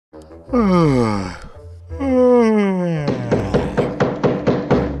What?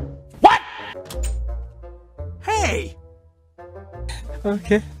 Hey!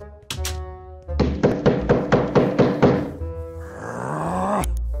 Okay.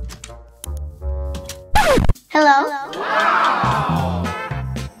 Hello? Wow!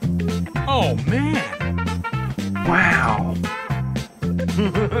 Oh, man! Wow!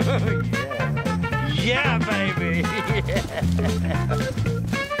 Yeah, baby!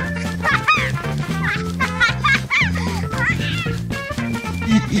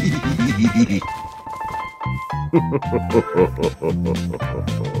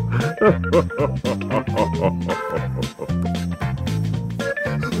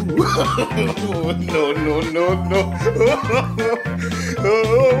 No, no, no, no.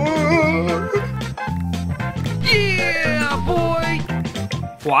 Yeah, boy!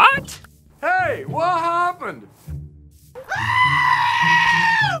 What? Hey, what happened?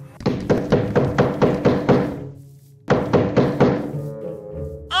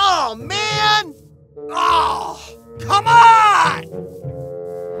 Oh, man! Oh, come on!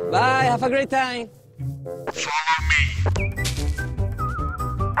 Bye, have a great time. Follow me.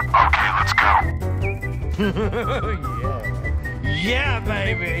 Okay, let's go. Yeah,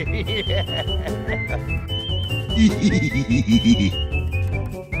 baby!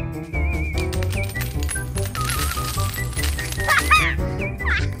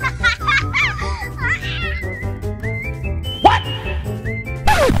 What?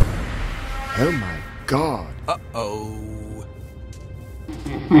 Oh my God. Uh-oh.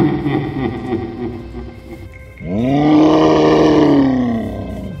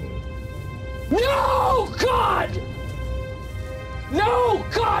 No, God! No,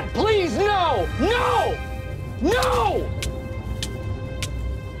 God, please, no! No! No!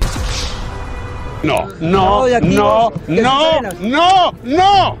 No, no, Oye, aquí, no, que no, frenas. no,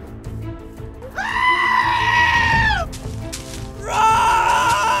 no. Run!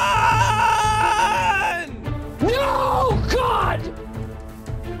 No, God!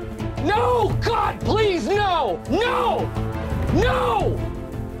 No, God, please, no! No! No!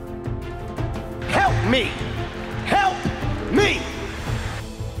 Help me! Help me!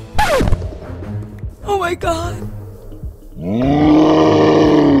 Oh my God!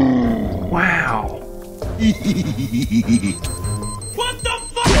 Wow! What the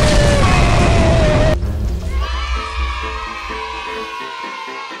fuck?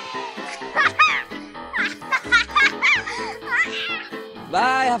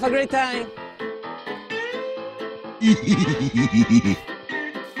 Bye, have a great time.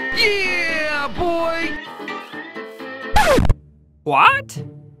 Yeah, boy! What?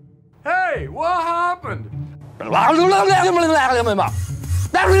 Hey, what happened?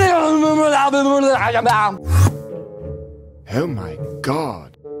 Oh my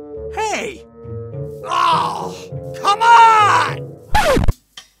God. Hey! Oh, come on!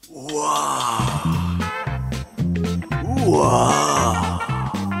 Whoa! Whoa!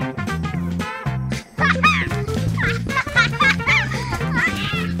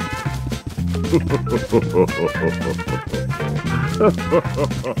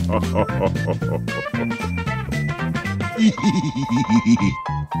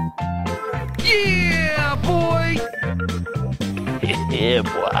 Yeah, boy! Yeah,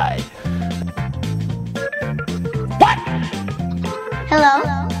 boy. What? Hello?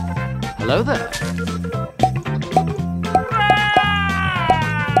 Hello there.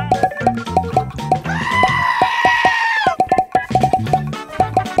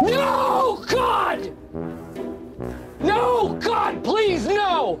 No, God! No, God, please,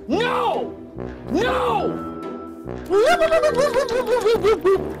 no! No! No!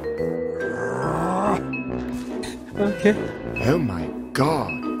 Okay. Oh my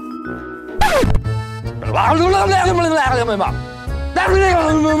God. No,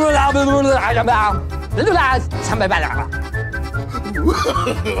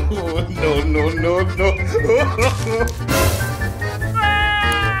 no, no, no.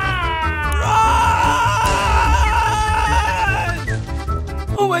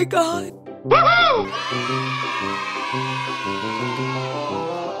 Oh my God!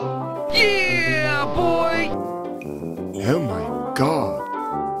 Yeah, boy! Oh my God.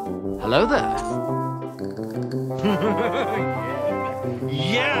 Hello there.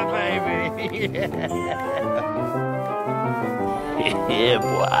 Yeah, baby. Yeah,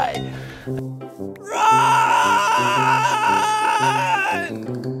 boy. Run!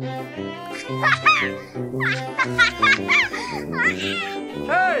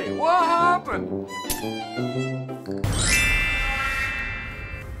 Hey, what happened?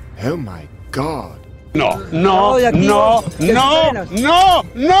 Oh my God. No, no, Oye, aquí, no, que no, frenos. no,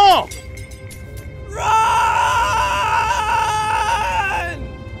 no. Run!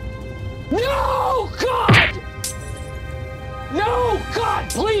 No, God! No, God,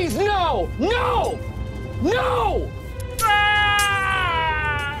 please, no! No! No!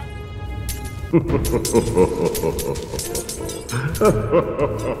 Ah!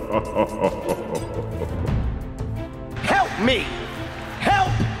 Help me!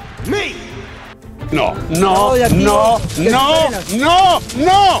 Help me! No, no, Oye, aquí, no, que no, frenos. no,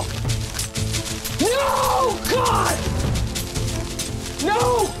 no. No, God!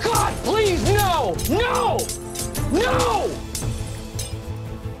 No, God, please, no! No! No!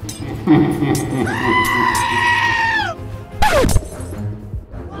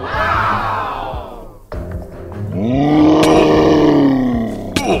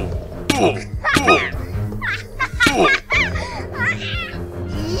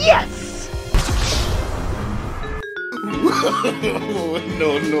 Yes!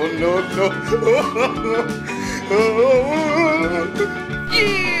 No, no, no, no.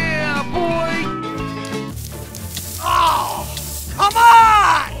 Yeah, boy! Oh, come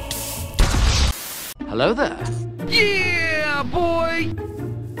on! Hello there. Yeah, boy!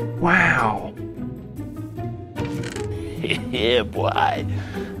 Wow. Yeah, boy.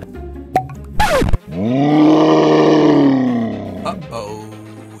 Uh-oh.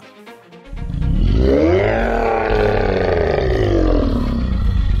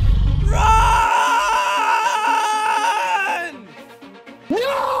 Run!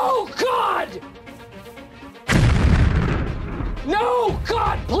 No, God! No,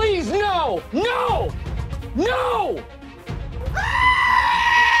 God, please, no! No! No!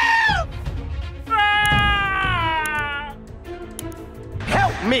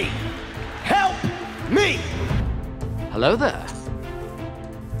 Help me! Help me! Hello there.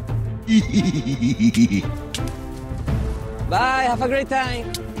 Bye, have a great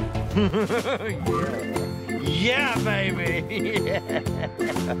time. Yeah, baby!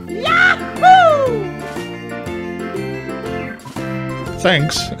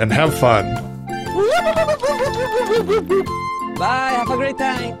 Thanks and have fun. Bye, have a great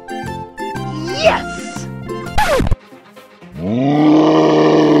time. Yes!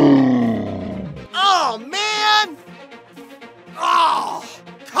 Oh, man! Oh,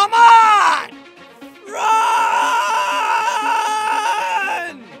 come on!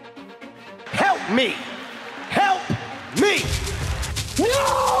 Run! Help me! Help me!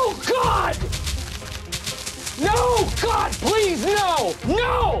 No, God! No, God, please, no!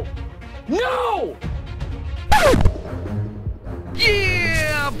 No! No!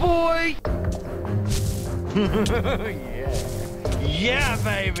 Yeah, boy! Yeah,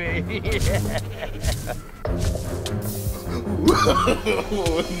 baby!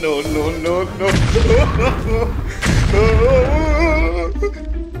 No, no, no, no.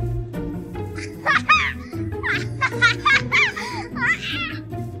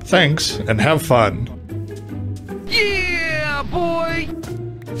 Thanks and have fun. Yeah, boy!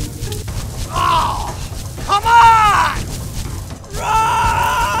 Oh, come on! Run!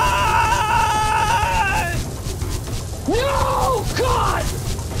 No, God!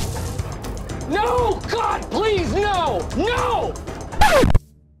 No, God, please, no! No!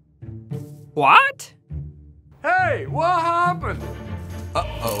 What? Hey, what happened?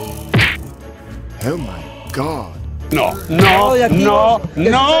 Oh my God. No, no, Oye, aquí, no, que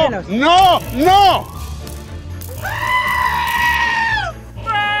no, frenos. no, no.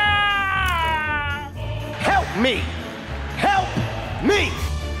 Help me! Help me!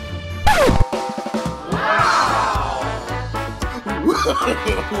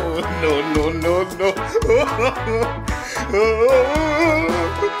 No, no, no, no.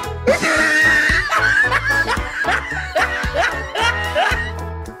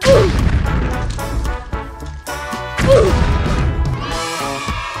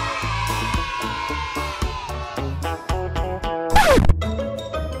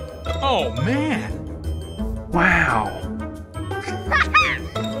 Oh man. Wow.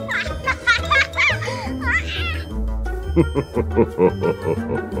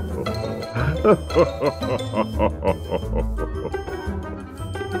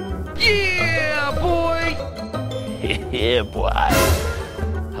 Yeah, boy! Yeah, boy!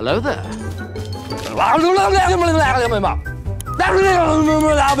 Hello there.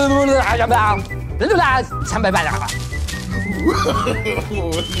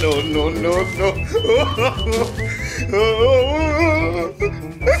 No, no, no, no.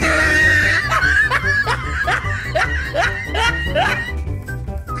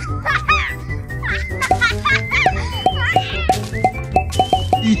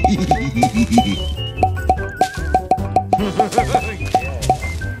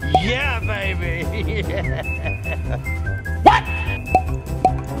 What?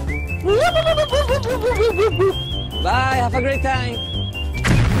 Bye, have a great time.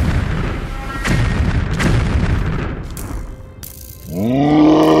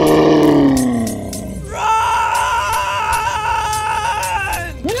 Run!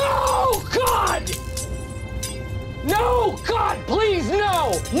 No, God! No, God, please,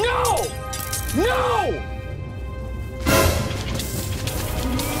 no! No! No!